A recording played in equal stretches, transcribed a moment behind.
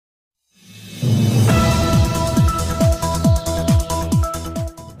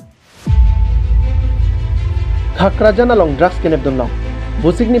Khakrajan along drugs kenep dum long.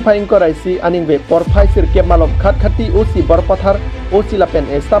 Busik ni paing ko raisi aning ve porfai sir ke malom khat khati osi borpathar osi lapen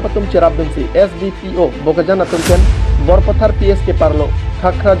estapatum cerab dum si SDPO bokajana tumken borpathar PS ke parlo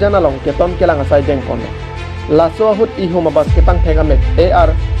Khakrajan along ke ton ke langa sai jeng kono. Laso ahut ihomabas ke tang thegamet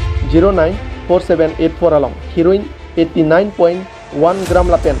AR 094784 along heroin 89.1 gram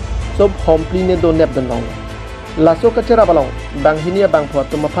lapen sob hompline do nep dum long. Laso kacera balong bang hinia bang phot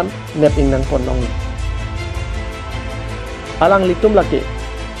tumapan nep ing nang pon long. Alang litum laki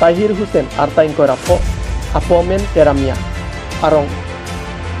Tahir Hussein artain ko rapo apomen teramia arong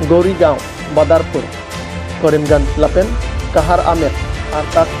Gorigaon Badarpur Korimgan lapen Kahar Ahmed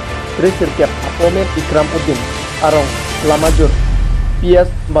artak Trisir Kep apomen Ikram Uddin arong Lamajur PS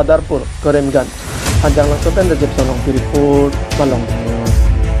Badarpur Korimgan panjang langsung pen Rejep Sonong diriput Malong.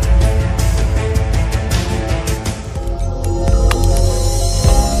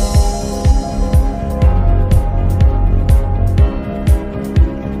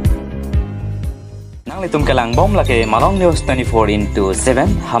 Litum kelang bom lagi Malong News 24/7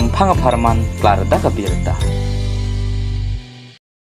 ham phang pharman klar da kabirta.